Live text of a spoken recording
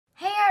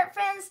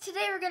friends,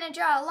 today we're going to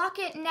draw a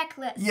locket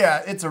necklace.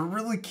 Yeah, it's a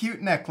really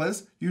cute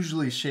necklace,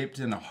 usually shaped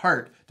in a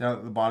heart down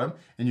at the bottom,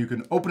 and you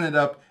can open it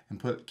up and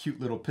put cute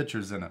little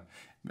pictures in it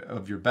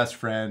of your best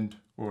friend,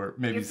 or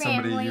maybe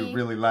somebody you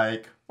really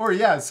like, or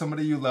yeah,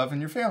 somebody you love in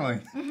your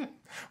family.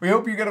 We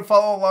hope you're going to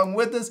follow along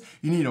with us.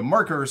 You need a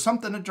marker or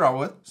something to draw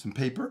with, some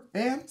paper,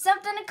 and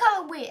something to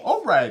color with.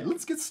 All right,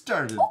 let's get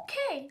started.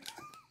 Okay.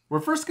 We're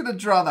first going to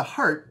draw the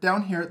heart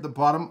down here at the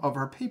bottom of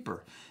our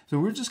paper. So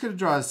we're just going to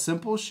draw a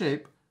simple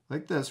shape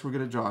like this. We're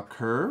going to draw a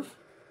curve,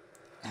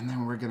 and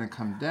then we're going to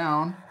come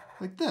down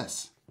like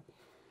this.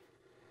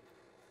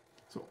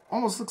 So it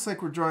almost looks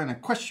like we're drawing a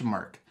question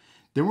mark.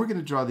 Then we're going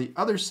to draw the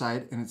other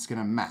side, and it's going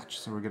to match.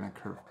 So we're going to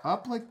curve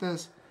up like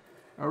this,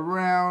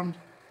 around,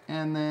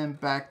 and then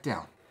back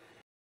down.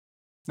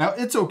 Now,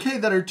 it's okay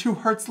that our two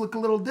hearts look a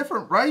little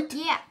different, right?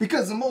 Yeah.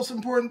 Because the most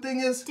important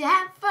thing is to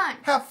have fun.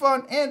 Have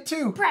fun and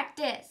to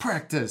practice.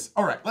 Practice.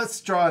 All right,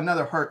 let's draw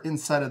another heart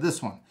inside of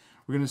this one.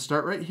 We're going to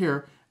start right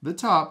here, the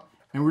top,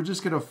 and we're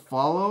just going to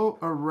follow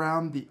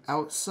around the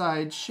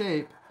outside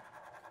shape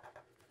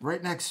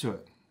right next to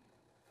it.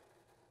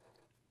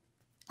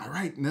 All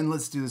right, and then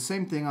let's do the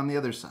same thing on the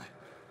other side.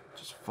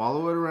 Just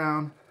follow it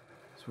around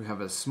so we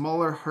have a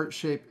smaller heart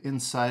shape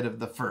inside of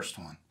the first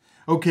one.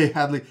 Okay,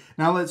 Hadley,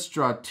 now let's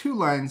draw two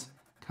lines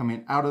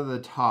coming out of the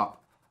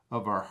top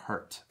of our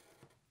heart.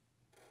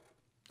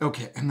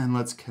 Okay, and then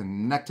let's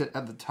connect it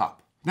at the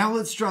top. Now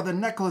let's draw the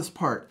necklace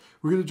part.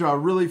 We're going to draw a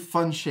really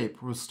fun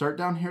shape. We'll start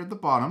down here at the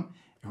bottom,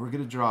 and we're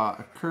going to draw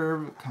a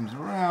curve that comes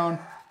around.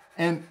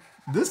 And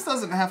this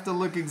doesn't have to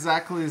look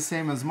exactly the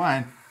same as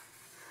mine.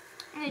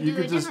 And do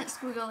a different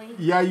squiggly.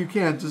 Yeah, you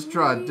can. Just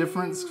draw a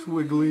different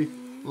squiggly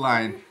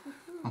line.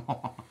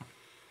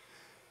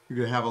 You're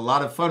going to have a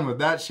lot of fun with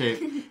that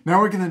shape. Now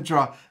we're going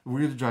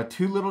to draw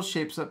two little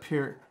shapes up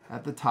here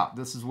at the top.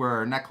 This is where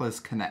our necklace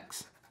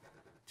connects.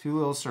 Two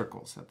little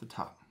circles at the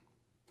top.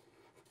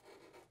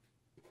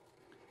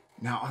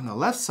 Now on the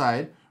left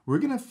side, we're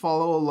going to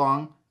follow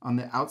along on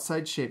the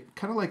outside shape,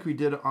 kind of like we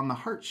did on the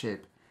heart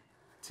shape,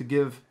 to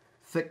give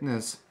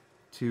thickness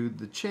to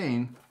the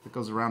chain that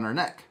goes around our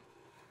neck.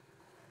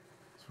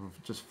 So we'll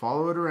just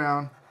follow it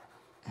around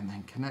and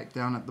then connect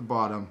down at the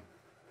bottom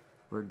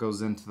where it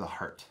goes into the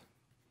heart.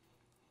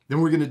 Then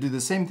we're going to do the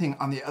same thing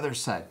on the other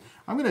side.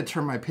 I'm going to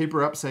turn my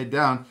paper upside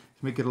down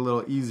to make it a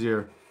little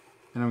easier.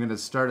 And I'm going to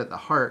start at the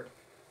heart,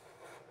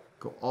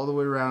 go all the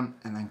way around,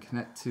 and then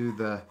connect to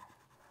the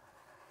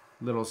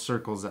little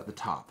circles at the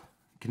top.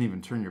 You can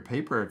even turn your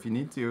paper if you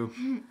need to.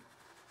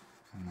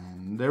 And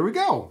then there we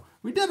go.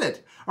 We did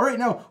it. All right,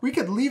 now we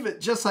could leave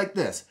it just like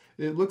this.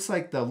 It looks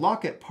like the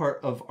locket part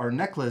of our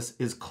necklace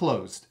is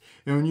closed.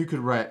 And you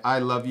could write I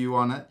love you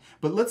on it.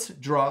 But let's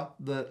draw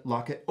the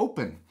locket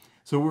open.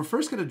 So we're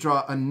first going to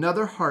draw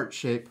another heart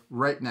shape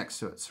right next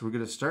to it. So we're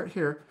going to start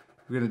here.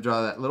 We're going to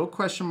draw that little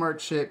question mark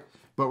shape,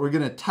 but we're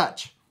going to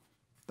touch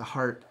the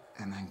heart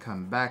and then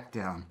come back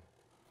down.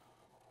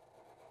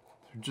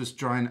 So we're just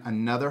drawing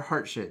another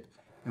heart shape,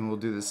 and we'll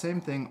do the same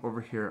thing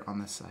over here on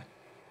this side.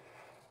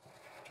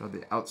 Draw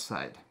the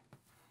outside.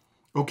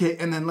 Okay,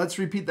 and then let's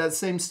repeat that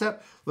same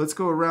step. Let's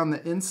go around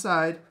the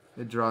inside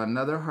and draw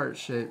another heart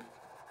shape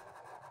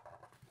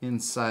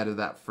inside of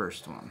that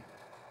first one.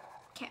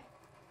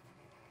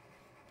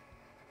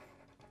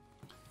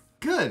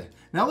 Good.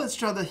 Now let's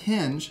draw the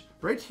hinge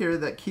right here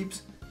that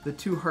keeps the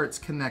two hearts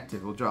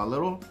connected. We'll draw a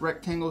little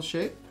rectangle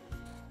shape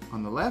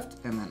on the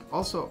left and then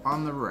also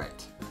on the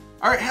right.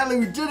 All right, Hadley,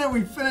 we did it.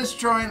 We finished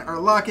drawing our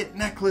locket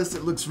necklace.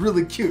 It looks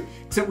really cute,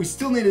 except we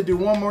still need to do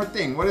one more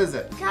thing. What is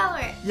it? Color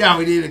it. Yeah,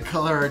 we need to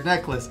color our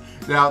necklace.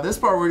 Now, this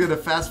part we're going to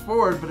fast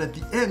forward, but at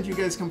the end, you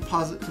guys can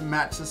pause it to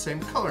match the same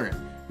coloring.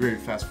 You ready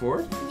to fast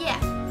forward? Yeah.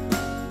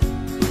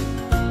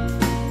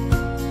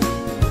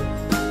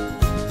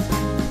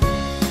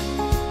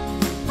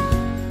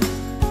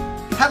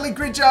 Hadley,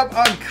 great job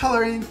on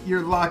coloring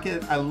your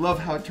locket. I love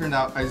how it turned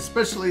out. I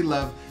especially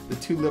love the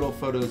two little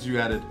photos you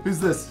added. Who's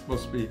this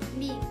supposed to be?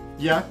 Me.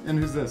 Yeah, and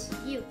who's this?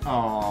 You.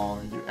 Oh,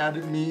 you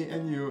added me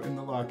and you in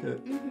the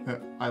locket.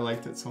 I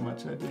liked it so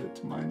much I did it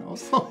to mine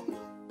also.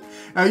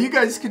 Now you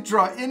guys could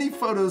draw any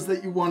photos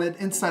that you wanted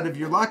inside of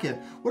your locket.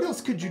 What else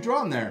could you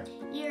draw in there?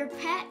 Your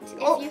pet,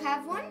 if you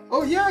have one.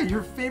 Oh yeah,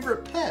 your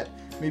favorite pet.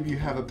 Maybe you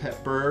have a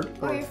pet bird.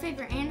 Or your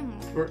favorite animal.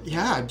 Or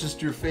yeah,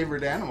 just your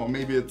favorite animal.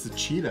 Maybe it's a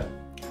cheetah.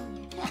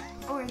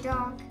 Or a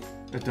dog.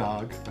 A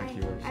dog, like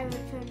yours. I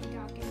would put a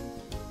dog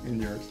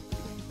in yours.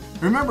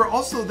 Remember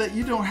also that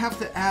you don't have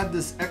to add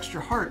this extra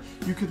heart.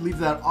 You could leave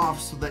that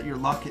off so that your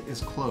locket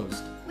is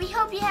closed. We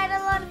hope you had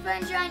a lot of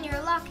fun drawing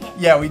your locket.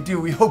 Yeah, we do.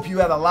 We hope you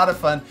had a lot of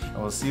fun,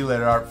 and we'll see you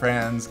later, art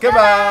friends.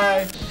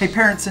 Goodbye. Hey,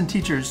 parents and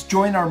teachers,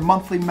 join our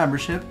monthly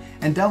membership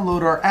and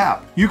download our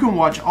app. You can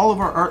watch all of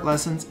our art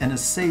lessons in a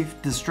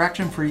safe,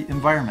 distraction-free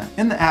environment.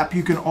 In the app,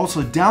 you can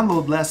also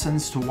download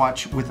lessons to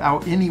watch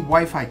without any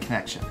Wi-Fi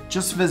connection.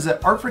 Just visit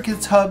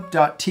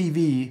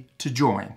artforkidshub.tv to join.